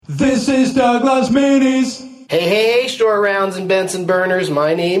This is Douglas Minis. Hey, store rounds and Benson burners.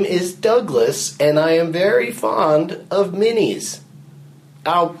 My name is Douglas, and I am very fond of minis.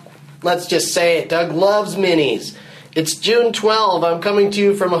 Let's just say it. Doug loves minis. It's June 12. I'm coming to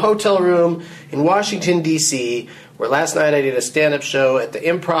you from a hotel room in Washington, D.C., where last night I did a stand-up show at the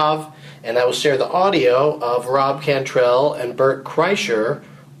Improv, and I will share the audio of Rob Cantrell and Bert Kreischer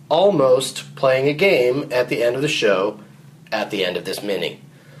almost playing a game at the end of the show, at the end of this mini.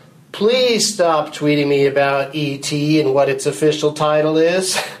 Please stop tweeting me about E.T. and what its official title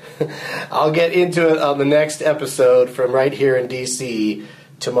is. I'll get into it on the next episode from right here in D.C.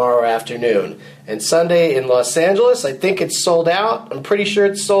 tomorrow afternoon. And Sunday in Los Angeles, I think it's sold out. I'm pretty sure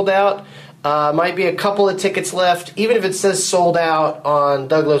it's sold out. Might be a couple of tickets left. Even if it says sold out on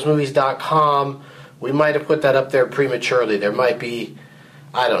DouglasMovies.com, we might have put that up there prematurely. There might be,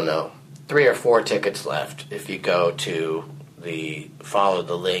 I don't know, 3 or 4 tickets left if you go to follow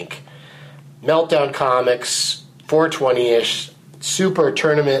the link. Meltdown Comics, 420-ish, Super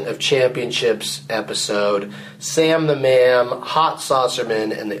Tournament of Championships episode. Sam the Mam, Hot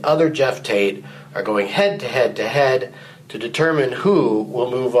Saucerman, and the other Jeff Tate are going head-to-head to determine who will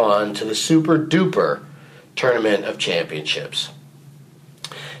move on to the Super Duper Tournament of Championships.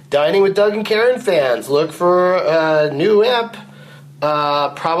 Dining with Doug and Karen fans, look for a new ep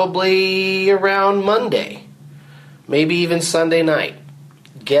probably around Monday. Maybe even Sunday night.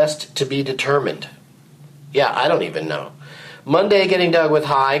 Guest to be determined. Yeah, I don't even know. Monday, Getting Doug with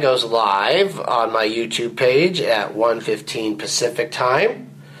High goes live on my YouTube page at 1:15 Pacific Time.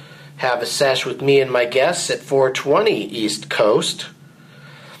 Have a sesh with me and my guests at 4:20 East Coast.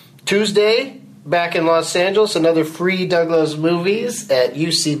 Tuesday, back in Los Angeles, another free Douglas Movies at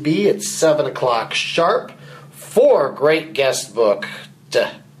UCB at 7 o'clock sharp. 4 great guest booked.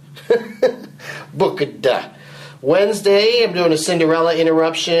 Booked. Wednesday, I'm doing a Cinderella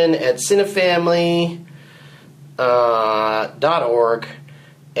interruption at cinefamily.org,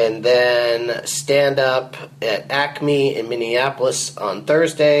 and then stand-up at Acme in Minneapolis on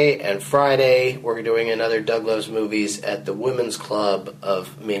Thursday, and Friday we're doing another Doug Loves Movies at the Women's Club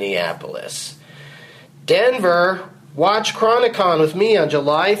of Minneapolis. Denver, watch Chronicon with me on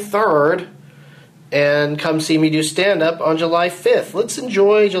July 3rd, and come see me do stand-up on July 5th. Let's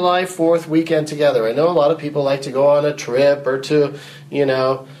enjoy July 4th weekend together. I know a lot of people like to go on a trip or to,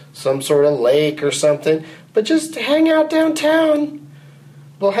 some sort of lake or something, but just hang out downtown.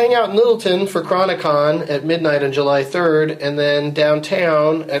 We'll hang out in Littleton for Chronicon at midnight on July 3rd, and then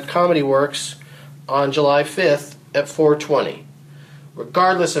downtown at Comedy Works on July 5th at 4:20.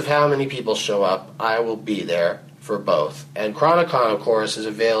 Regardless of how many people show up, I will be there for both. And Chronicon, of course, is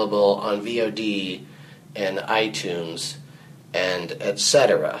available on VOD and iTunes and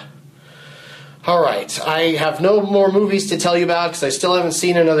etc. All right, I have no more movies to tell you about because I still haven't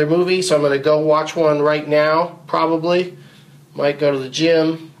seen another movie, so I'm going to go watch one right now, probably. Might go to the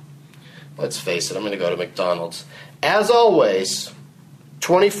gym. Let's face it, I'm going to go to McDonald's. As always,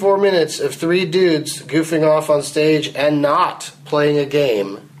 24 minutes of 3 dudes goofing off on stage and not playing a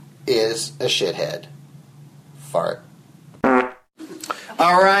game is a shithead. Fart.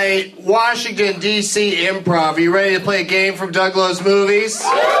 All right, Washington, D.C. Improv. Are you ready to play a game from Doug Loves Movies?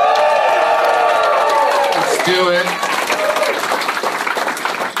 Let's do it.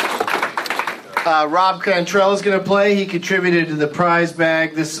 Rob Cantrell is going to play. He contributed to the prize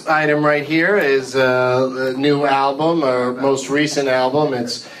bag. This item right here is a new album, our most recent album.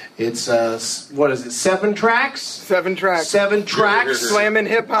 It's what is it? 7 tracks? 7 tracks. 7 tracks. Slammin'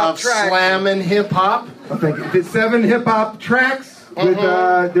 hip hop tracks. Slammin' hip hop. Thank you. It's 7 hip hop tracks. With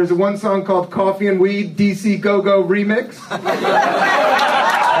there's one song called "Coffee and Weed" DC Go Go remix.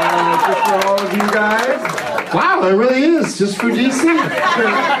 Just for all of you guys. Wow, it really is just for DC.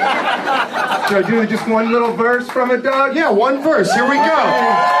 Should I do just one little verse from it, Doug? Yeah, one verse. Here we go.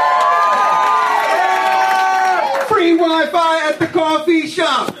 Free Wi-Fi at the coffee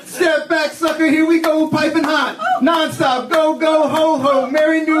shop. Step back, sucker, here we go, piping hot. Non-stop, go, go, ho, ho,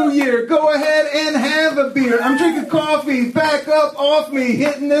 Merry New Year. Go ahead and have a beer. I'm drinking coffee, back up off me,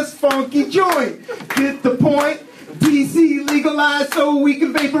 hitting this funky joint. Get the point? DC legalized so we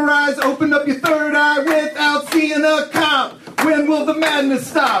can vaporize. Open up your third eye without seeing a cop. When will the madness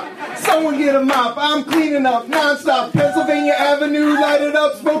stop? Someone get a mop. I'm cleaning up non-stop. Pennsylvania Avenue, light it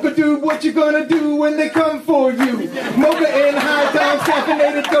up. Smoke a dude, what you gonna do when they come for you? Mocha and high times,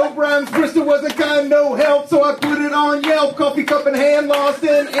 caffeinated dope rhymes. Bristol wasn't kind, no help, so I put it on Yelp. Coffee cup in hand, lost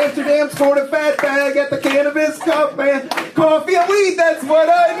in Amsterdam. Scored a fat bag at the Cannabis Cup, man. Coffee and weed, that's what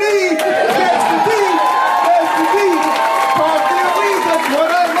I need. That's the tea, that's the tea. Coffee and weed, that's what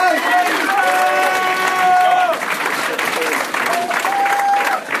I like.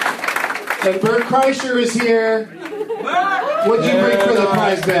 And Bert Kreischer is here. What'd you bring for the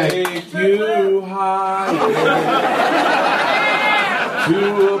prize bag? Take you higher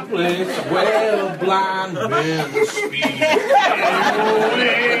to a place where blind men speak.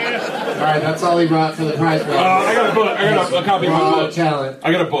 Alright, that's all he brought for the prize bag. I got a book. I got a copy of my book. Talent.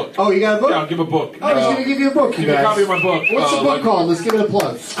 I got a book. Oh, you got a book? Yeah, I'll give a book. Oh, he's gonna give you a book, you Give me a guys. copy of my book. What's the book called? Let's give it a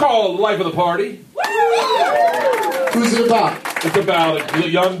plug. It's called Life of the Party. Who's it about? It's about a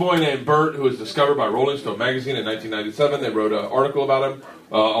young boy named Bert who was discovered by Rolling Stone magazine in 1997. They wrote an article about him.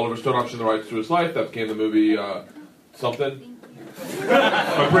 Oliver Stone auctioned the rights to his life. That became the movie something.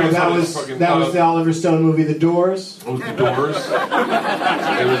 That was the Oliver Stone movie, The Doors. It was The Doors.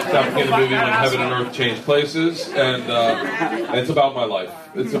 That became the movie When Heaven and Earth Changed Places, and it's about my life.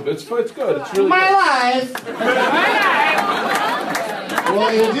 It's good. It's really good. life. Well,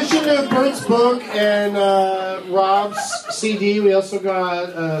 in addition to Bert's book and Rob's CD, we also got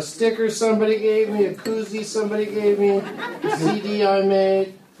a sticker somebody gave me, a koozie somebody gave me, a CD I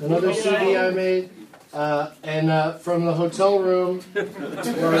made, another CD I made, and from the hotel room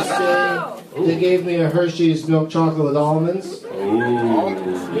where I stay, they gave me a Hershey's milk chocolate with almonds. Ooh,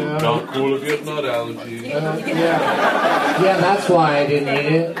 not cool if you have nut allergies. Yeah, that's why I didn't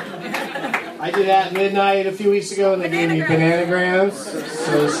eat it. I did that at midnight a few weeks ago, and they gave me bananagrams.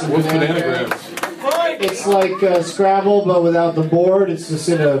 So What's bananagrams? It's like Scrabble, but without the board. It's just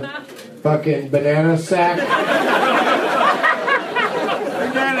in a fucking banana sack.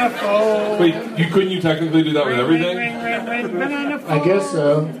 Wait, couldn't you technically do that with everything? I guess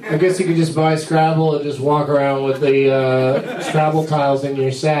so. I guess you could just buy Scrabble and just walk around with the Scrabble tiles in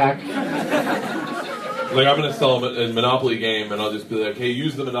your sack. Like, I'm going to sell them a Monopoly game, and I'll just be like, hey,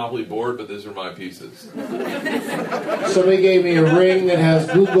 use the Monopoly board, but these are my pieces. Somebody gave me a ring that has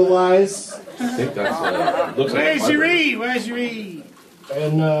Google eyes. I think that's looks like Where's your E? Where's your E?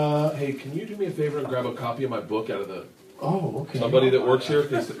 And, hey, can you do me a favor and grab a copy of my book out of the... oh, okay. Somebody that works here,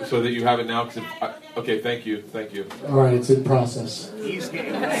 so that you have it now. Okay, thank you. All right, it's in process. And,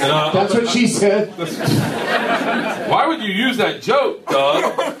 That's what she said. Why would you use that joke,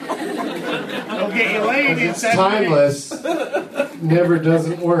 Doug? It'll get you laid. It's timeless. Never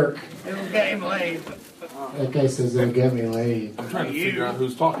doesn't work. It'll get him laid. That guy says it'll get me laid. I'm trying to figure out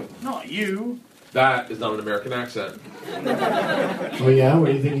who's talking. Not you. That is not an American accent. Oh yeah?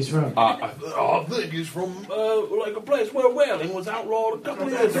 Where do you think he's from? I think he's from like a place where whaling was outlawed a couple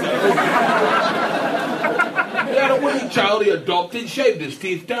of years ago. He had a winning child he adopted, shaved his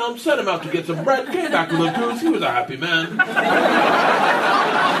teeth down, sent him out to get some bread, came back with a goose. He was a happy man.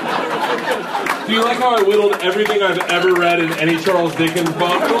 Do you like how I whittled everything I've ever read in any Charles Dickens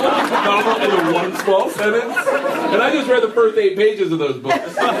novel into one small sentence? And I just read the first 8 pages of those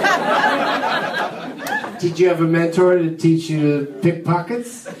books. Did you have a mentor to teach you to pick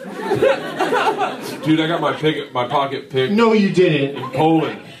pockets? Dude, I got my pocket picked. No, you didn't. In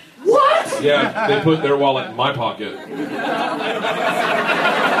Poland. What? Yeah, they put their wallet in my pocket.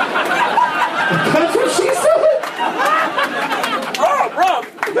 That's what she said? Rob!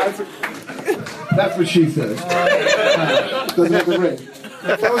 That's what she says. Doesn't have the ring.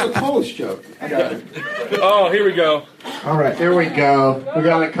 That was a Polish joke. I got it. Oh, here we go. All right, there we go. We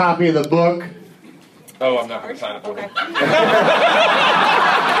got a copy of the book. Oh, I'm not going to sign it for me. You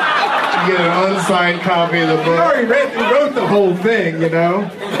get an unsigned copy of the You book. already wrote the whole thing, you know?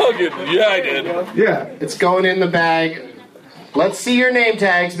 Yeah, I did. Yeah. It's going in the bag. Let's see your name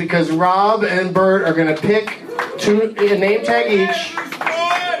tags because Rob and Bert are going to pick a name tag each.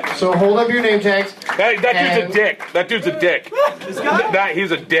 So hold up your name tags. That dude's a dick. That dude's a dick.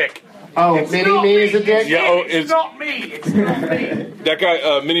 He's a dick. Oh, Mini-Me is a dick? Yeah, It's not me. It's not me. That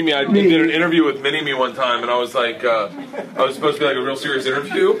guy, Mini-Me, I did an interview with Mini-Me one time, and I was like, I was supposed to be like a real serious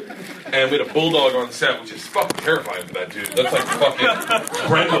interview, and we had a bulldog on set, which is fucking terrifying for that dude. That's like fucking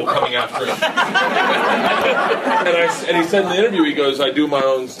Grendel coming after him. And he said in the interview, he goes, I do my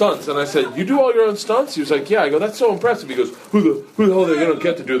own stunts. And I said, you do all your own stunts? He was like, yeah. I go, that's so impressive. He goes, who the hell are they going to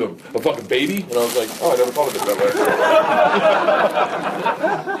get to do them? A fucking baby? And I was like, oh, I never thought of it that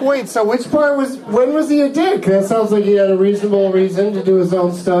way. Wait, so which part when was he a dick? That sounds like he had a reasonable reason to do his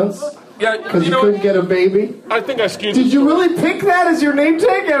own stunts. Yeah, Because you couldn't get a baby? I think I skewed. Did you really pick that as your name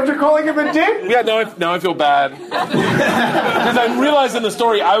tag after calling him a dick? Yeah, now I feel bad. Because I realized in the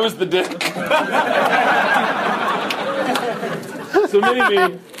story I was the dick. So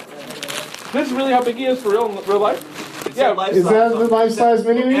Mini-Me, this is really how big he is for real life? Yeah. Is that the life-size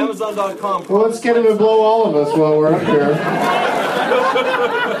Mini-Me? Amazon.com. Well, let's get him to blow all of us while we're up here.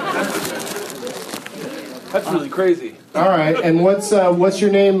 That's really crazy. All right, and what's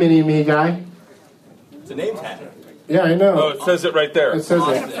your name, Mini-Me guy? It's a name tag. Yeah, I know. Oh, it says it right there. It says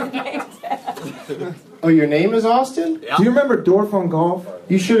it. Oh, your name is Austin? Do you remember Dorf on Golf?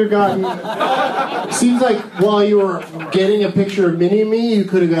 You should have gotten... Seems like while you were getting a picture of Mini-Me, you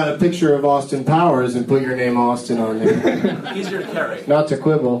could have got a picture of Austin Powers and put your name Austin on there. Easier to carry. Not to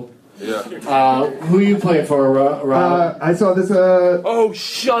quibble. Yeah. Who are you playing for, Rob? I saw this, Oh,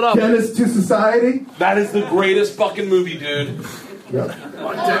 shut up. Dennis to Society. That is the greatest fucking movie, dude.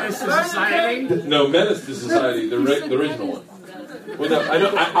 Dennis to Society? No, Menace to Society, the original one. Well, no,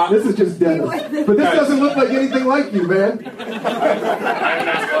 I This is just Dennis. But this doesn't look like anything like you, man.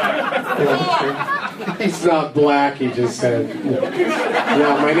 He's not black, he just said.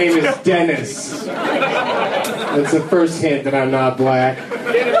 Yeah, my name is Dennis. That's the first hint that I'm not black.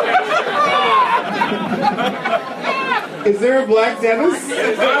 Is there a black Dennis?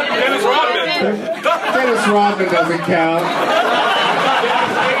 Dennis Rodman. Dennis Rodman doesn't count.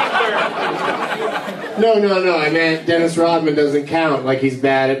 No, I meant Dennis Rodman doesn't count, like he's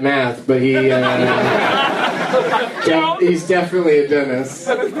bad at math, but he's definitely a Dennis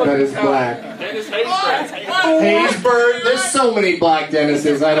that is black. Dennis Haysbert. Haysbert, there's so many black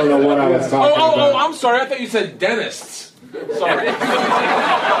Dennises, I don't know what I was talking Oh, about. I'm sorry. I thought you said dentists. Sorry.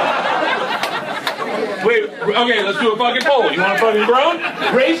 Wait, okay, let's do a fucking poll. You want a fucking groan?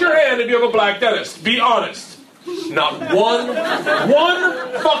 Raise your hand if you have a black dentist. Be honest. Not one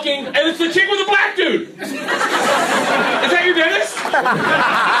fucking, and it's the chick with the black dude. Is that your dentist?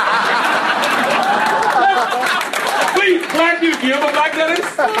 Please, black dude, do you have a black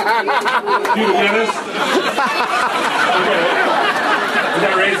dentist? Do you have a dentist? Okay. Is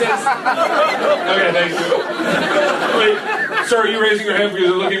that racist? Okay, thank you. Wait, sir, are you raising your hand because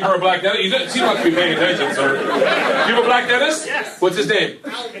you're looking for a black dentist? You seem like to be paying attention, sir. Do you have a black dentist? Yes. What's his name?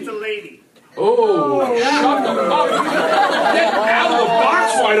 It's a lady. Oh, shut the fuck. Get out of the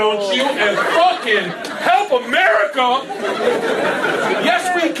box, why don't you? And fucking help America. Yes,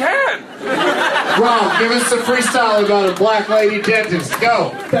 we can. Rob, give us a freestyle about a black lady dentist.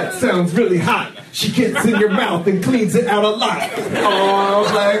 Go. That sounds really hot. She gets in your mouth and cleans it out a lot. Oh,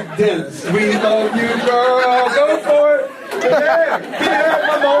 black Dennis, we love you, girl. Go for it. Yeah,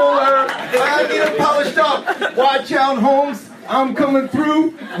 my molar. I need it polished up. Watch out, Holmes. I'm coming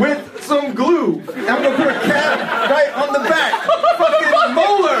through with some glue. I'm gonna put a cap right on the back. Fucking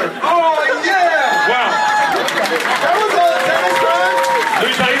molar. Oh yeah. Wow. That was all Dennis, right? Let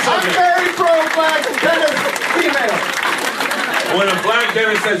me tell you I'm something. very pro black Dennis female. When a black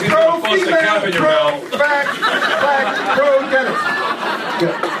dentist says he's Pro going to bust a female, cap in your pro mouth. black pro Dennis.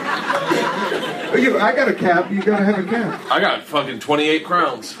 Yeah. I got a cap. You gotta have a cap. I got fucking 28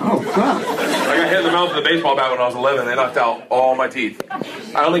 crowns. Oh fuck. I got hit in the mouth with a baseball bat when I was 11. They knocked out all my teeth.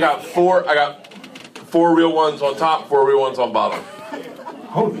 I only got four. I got 4 real ones on top, 4 real ones on bottom.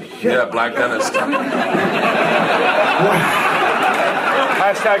 Holy shit. Yeah, black dentist.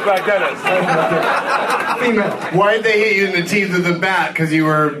 Hashtag black dentist. Female. Why did they hit you in the teeth with the bat? Because you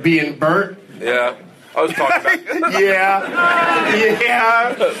were being burnt? Yeah. I was talking back. Yeah.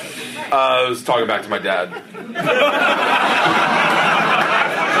 I was talking back to my dad.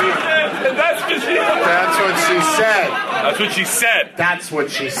 That's what she said. That's what she said. That's what she said. That's what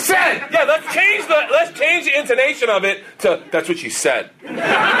she said. Yeah, let's change the intonation of it to that's what she said.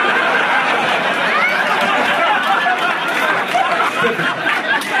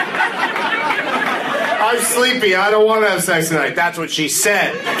 I'm sleepy. I don't want to have sex tonight. That's what she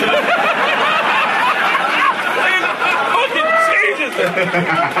said.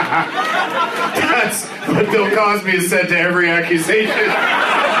 That's what Bill Cosby has said to every accusation.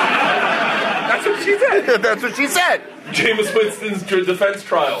 That's what she said. That's what she said. Jameis Winston's defense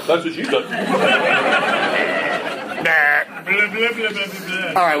trial. That's what she said.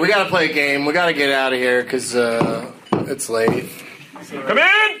 All right, we got to play a game. We got to get out of here because it's late. Come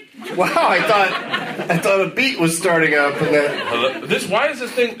in. Wow, I thought a beat was starting up. And then... Hello? Why is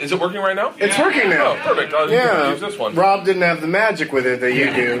this thing? Is it working right now? It's working now. Oh, perfect. I'll use this one. Rob didn't have the magic with it that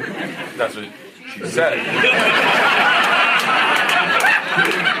you do. That's what she said.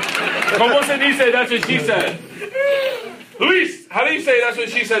 Como se dice? That's what she said. Luis, how do you say that's what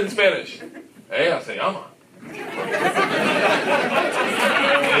she said in Spanish? Ella se llama.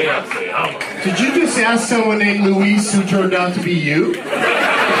 Ella se llama. Did you just ask someone named Luis who turned out to be you? A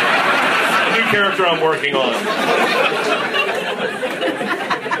new character I'm working on.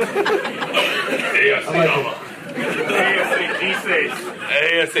 Ella se llama.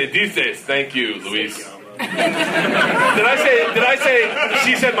 Ella se dices. Thank you, Luis. Did I say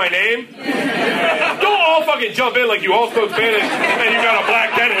she said my name? Don't all fucking jump in like you all spoke Spanish and you got a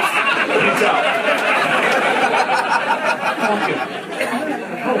black dentist. Peace out.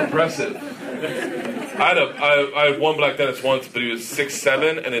 How impressive. I had one black dentist once, but he was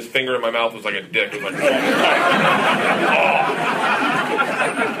 6'7", and his finger in my mouth was like a dick. It was like,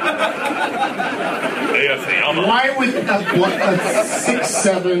 Why would a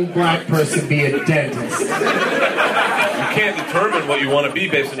 6'7" black person be a dentist? You can't determine what you want to be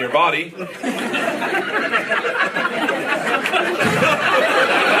based on your body.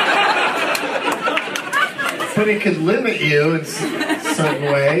 But it could limit you in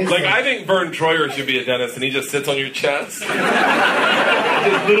certain ways. Like, I think Vern Troyer should be a dentist, and he just sits on your chest.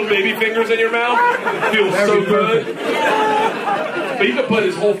 His little baby fingers in your mouth. Feels so good. But you could put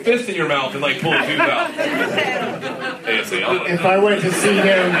his whole fist in your mouth and, like, pull a tooth out. If I went to see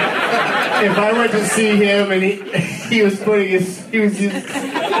him, and he was putting his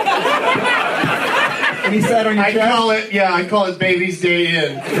And he sat on your chest? I call it baby's day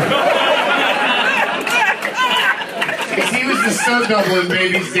in. Because he was the stunt double in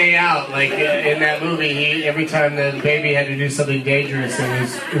Baby's Day Out. Like, in that movie, every time the baby had to do something dangerous, it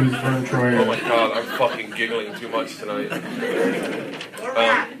was Vern Troyer. Oh my god, I'm fucking giggling too much tonight.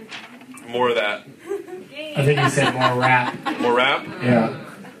 More of that. I think he said more rap. More rap? Yeah.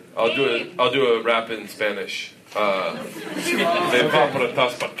 I'll do a rap in Spanish. Me va para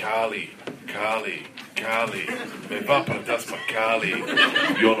taspa Cali, Cali, Cali. Me va para taspa Cali.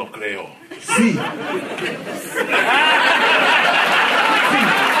 Yo no creo. Sí.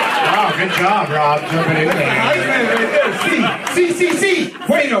 Wow, good job, Rob, jumping in there. Sí.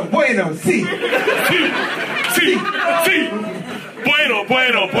 Bueno, sí. Sí. Bueno.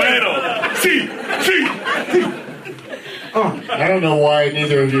 Sí. I don't know why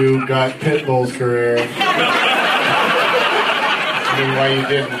neither of you got Pitbull's career. I mean, why you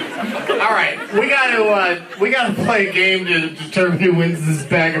didn't. All right, we gotta play a game to determine who wins this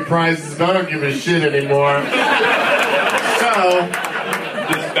bag of prizes. But I don't give a shit anymore.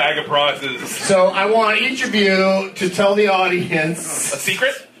 This bag of prizes. So I want each of you to tell the audience a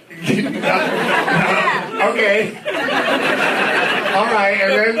secret. Okay. All right,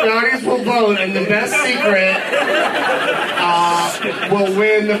 and then the audience will vote, and the best secret will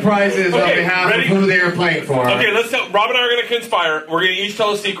win the prizes on behalf of who they are playing for. Okay, let's tell. Rob and I are going to conspire. We're going to each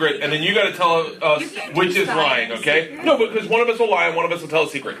tell a secret, and then you got to tell us which is lying. Okay? No, because one of us will lie, and one of us will tell a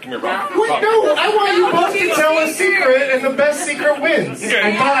secret. Come here, Rob. Wait, no, I want you both to tell a secret, and the best secret wins. Okay.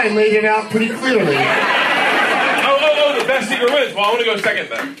 I thought I laid it out pretty clearly. Oh, the best secret wins. Well, I want to go second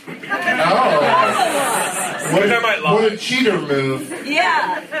then. What a cheater move.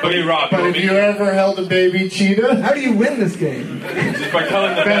 Yeah. Okay, Rob. But have you ever held a baby cheetah? How do you win this game? Just by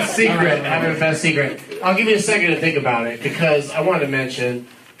telling the best secret. Having a best secret. I'll give you a second to think about it, because I wanted to mention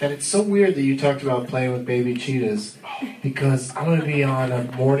that it's so weird that you talked about playing with baby cheetahs, because I'm going to be on a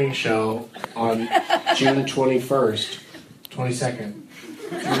morning show on June 22nd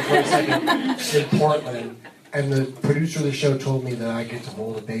in Portland. And the producer of the show told me that I get to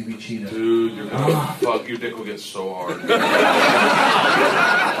hold a baby cheetah. Dude, you're gonna fuck. Your dick will get so hard.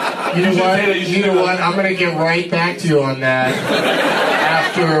 You know what? I'm gonna get right back to you on that.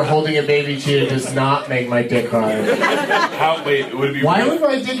 After holding a baby cheetah does not make my dick hard. Wait, would it be? Why would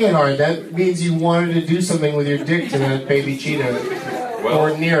my dick get hard? That means you wanted to do something with your dick to that baby cheetah,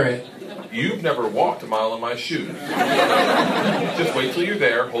 or near it. You've never walked a mile in my shoes. Just wait till you're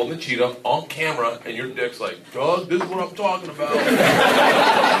there, holding the cheetah on camera, and your dick's like, Doug, this is what I'm talking about.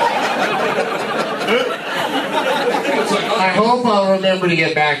 I hope I'll remember to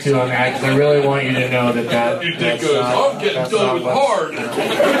get back to you on that, because I really want you to know that your dick goes, I'm getting done with hard.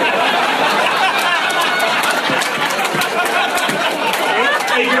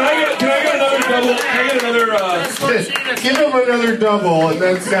 Hey, can I get another double? Can I get another, Give him another double, and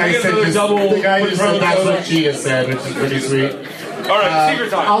then the guy said just said that's what Cheetah said, which is pretty sweet. Alright, secret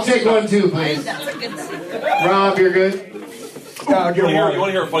time. I'll take one too, please. That's a good secret. Rob, you're good? You want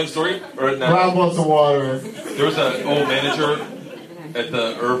to hear a funny story? Rob wants some water. There was an old manager at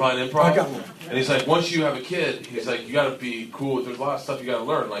the Irvine Improv, and he's like, once you have a kid, he's like, you got to be cool. There's a lot of stuff you got to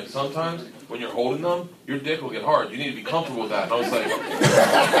learn. Like, sometimes when you're holding them, your dick will get hard. You need to be comfortable with that. And I was like, I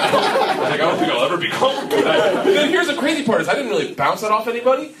don't think I'll ever be comfortable with that. But then here's the crazy part is I didn't really bounce that off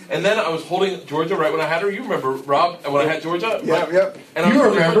anybody. And then I was holding Georgia right when I had her. You remember, Rob, when I had Georgia? Yep. And You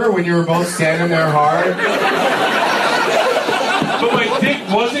remember when you were both standing there hard? But my dick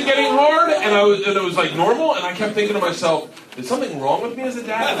wasn't getting hard, and it was like normal, and I kept thinking to myself, is something wrong with me as a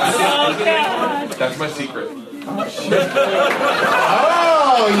dad? That's my secret. Oh,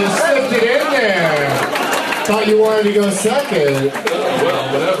 you slipped it in there. Thought you wanted to go second.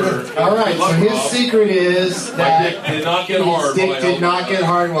 Well, whatever. All right, so his secret is that my dick did not get hard. His dick did not get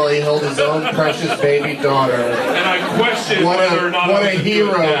hard while he held his own precious baby daughter. And I questioned whether or not what a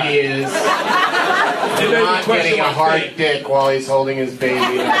hero he is. not getting a hard dick while he's holding his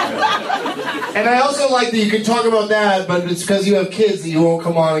baby. And I also like that you can talk about that, but it's because you have kids that you won't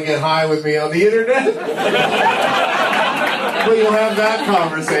come on and get high with me on the internet. But you'll have that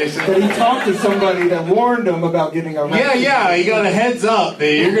conversation. But he talked to somebody that warned him about getting arrested. Yeah, he got a heads up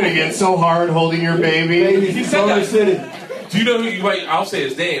that you're going to get so hard holding your baby. He said that. Do you know who you might? I'll say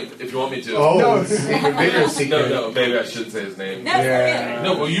his name if you want me to. Oh, no, it's even bigger secret. No, maybe I shouldn't say his name. No, yeah.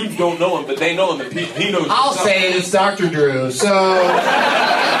 No, well, you don't know him, but they know him, and he knows. I'll say it. It's Dr. Drew. So.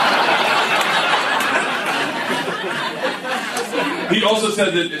 He also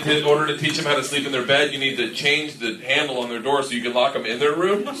said that in order to teach them how to sleep in their bed, you need to change the handle on their door so you can lock them in their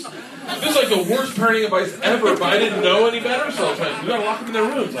rooms. This is like the worst parenting advice ever, but I didn't know any better, so I was like, you gotta lock them in their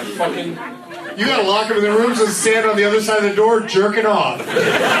rooms. Like fucking. You gotta lock them in their rooms and stand on the other side of the door jerking off. You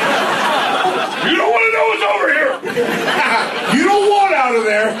don't want to know what's over here! You don't want out of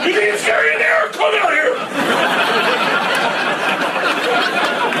there! You think it's scary in there? Come out here!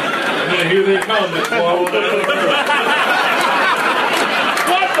 And then here they come.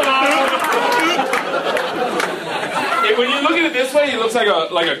 When you look at it this way, he looks like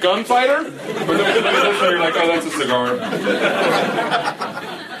a gunfighter. But then when you look at it this way, you're like, oh, that's a cigar.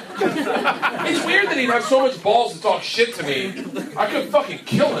 It's weird that he'd have so much balls to talk shit to me. I could fucking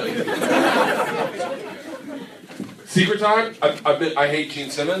kill him. Secret time? I hate Gene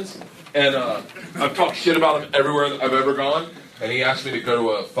Simmons, and I've talked shit about him everywhere I've ever gone. And he asked me to go to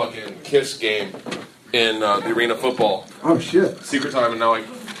a fucking Kiss game in the Arena Football. Oh shit! Secret time, and now I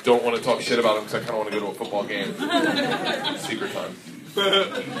don't want to talk shit about him because I kind of want to go to a football game. Secret time.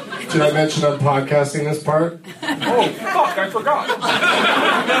 Did I mention I'm podcasting this part? Oh, fuck, I forgot.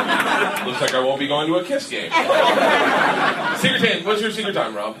 Looks like I won't be going to a Kiss game. Secret time, what's your secret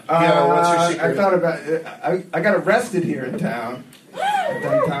time, Rob? Yeah, what's your secret? I thought about it. I got arrested here in town.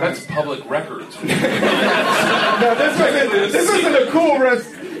 That's public records. No, this wasn't a cool arrest.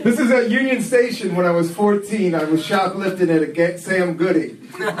 This is at Union Station when I was 14. I was shoplifting at a Sam Goody.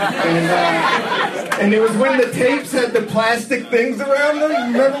 And it was when the tapes had the plastic things around them.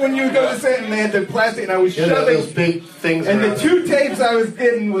 Remember when you would go to Sam and they had the plastic and I was shoving those big things and around the two tapes I was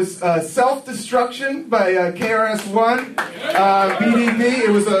getting was Self-Destruction by KRS-One, BDB.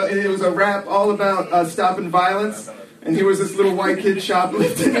 It was a rap all about stopping violence. And here was this little white kid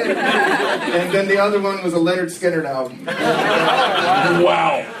shoplifting it. And then the other one was a Leonard Skinner album.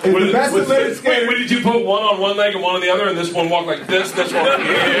 Wow. It's the best of Leonard Skinner. Wait, did you put one on one leg and one on the other, and this one walk like this one like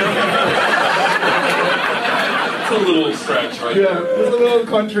It's a little stretch right there. Yeah, it was a little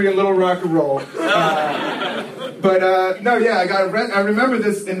country and a little rock and roll. No, I got arrested. I remember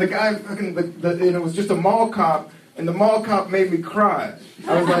this, and the guy fucking, it was just a mall cop, and the mall cop made me cry.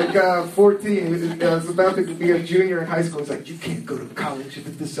 I was like 14. I was about to be a junior in high school. He was like, you can't go to college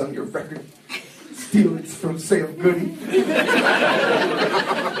if it's on your record. Steal it from Sam Goody. And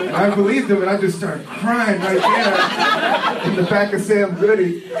I believed him, and I just started crying right there in the back of Sam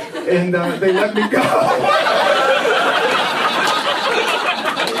Goody. And they let me go.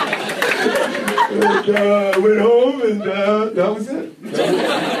 And I went home, and that was it.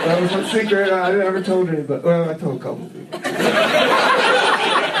 That was my secret. I never told anybody. Well, I told a couple people.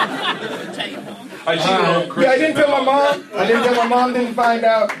 I didn't tell my mom. My mom didn't find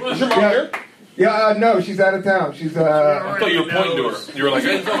out. Was your mom here? Yeah, no, she's out of town. She's I thought you were pointing to her. You were like, I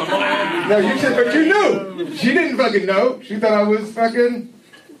didn't tell my mom. No, you should, but you knew. She didn't fucking know. She thought I was fucking.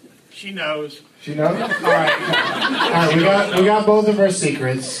 She knows. She knows. All right, we got both of our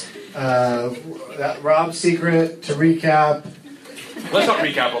secrets. Rob's secret, to recap. Let's not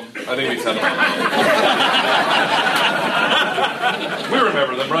recap them. I think we said them. We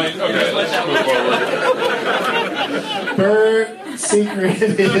remember them, right? Okay, let's move forward. Bert's secret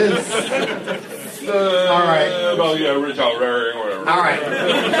is... all right. Well, yeah, Rich Out Raring or whatever. All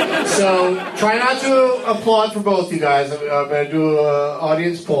right. So, try not to applaud for both you guys. I'm going to do an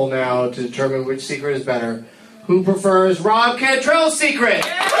audience poll now to determine which secret is better. Who prefers Rob Cantrell's secret?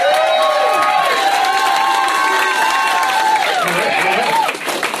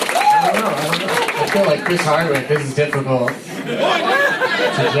 I feel like Chris Hardwick. This is difficult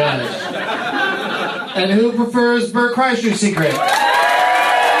to judge. And who prefers Bert Kreischer's secret?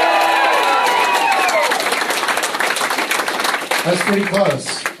 That's pretty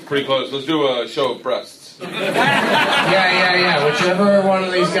close. Pretty close. Let's do a show of breasts. Yeah. Whichever one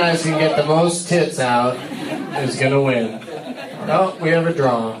of these guys can get the most tits out is gonna win. Oh, we have a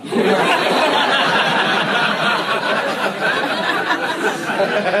draw.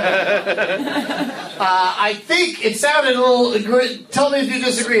 I think it sounded a little... Tell me if you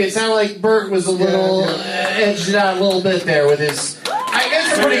disagree. It sounded like Bert was a little edged out a little bit there with his... I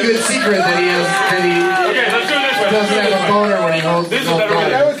guess a pretty good secret that he has. Okay, let's do it this way. Doesn't have a boner when he holds. This is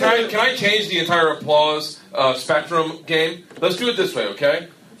better. Can I change the entire applause spectrum game? Let's do it this way, okay?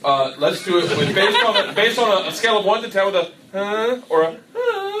 Let's do it with based on a scale of 1 to 10 with a or a.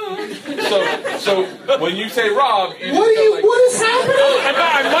 So when you say Rob, you What is happening?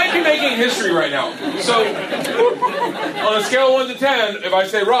 I might be making history right now. So on a scale of 1 to 10, if I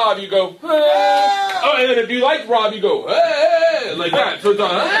say Rob, you go. Oh, and then if you like Rob, you go like that. So it's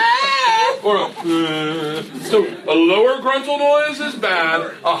a. Or a, so a lower gruntle noise is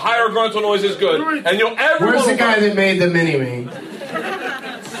bad, a higher gruntle noise is good, and you'll ever. Where's the guy that made the mini-me? Why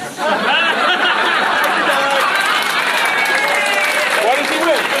does he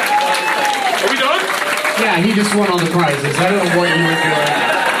win? Are we done? Yeah, he just won all the prizes. I don't know what you were doing.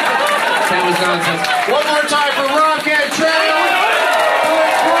 That was nonsense. One more time for Rock and Trail.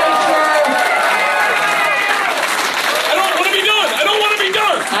 I don't want to be done. I don't want to be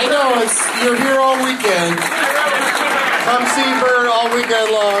done. I know, you're here all weekend. Come see Bird all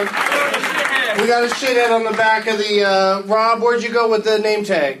weekend long. We got a shithead on the back of the, Rob, where'd you go with the name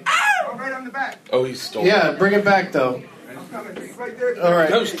tag? Oh, right on the back. Oh, he stole. Yeah, bring it back though. I'm coming. Right there. All right.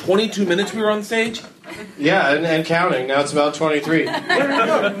 That was 22 minutes we were on stage? Yeah, and counting. Now it's about 23.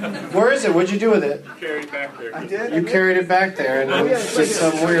 Where is it? What'd you do with it? Carried it back there. I did. You carried it back there and did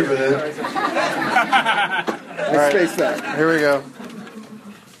something weird with it. All right, Space that. here we go.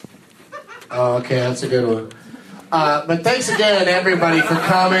 Oh, okay, that's a good one. But thanks again, everybody, for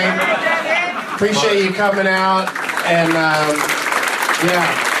coming. Appreciate you coming out. And,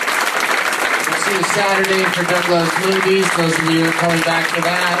 yeah. We'll see you Saturday for Doug Loves Movies. Those of you who are coming back for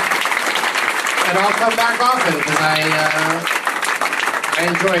that. And I'll come back often because I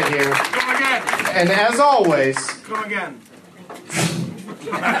enjoy it here. Come again. And as always, Come again.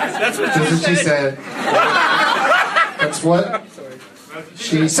 that's what she said. That's what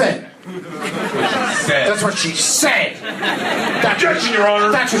she said. That's what she said. Objection, Your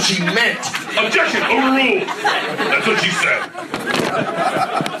Honor. That's what she meant. Objection, overruled. That's what she said.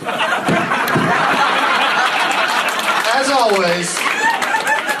 As always,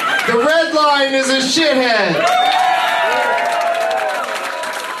 the red line is a shithead.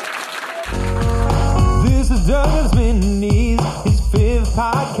 This is Douglas Minis, his 5th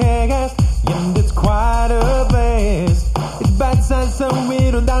podcast, and it's quite a blast. It's bite-sized, so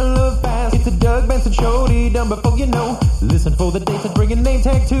it'll download fast. It's a Doug Benson show, done before you know. Listen for the dates and bring a name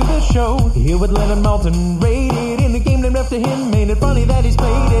tag to the show. Here with Leonard Maltin, rated in the game named after him. Made it funny that he's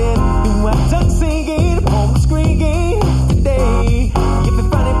played it. And what Doug's singing.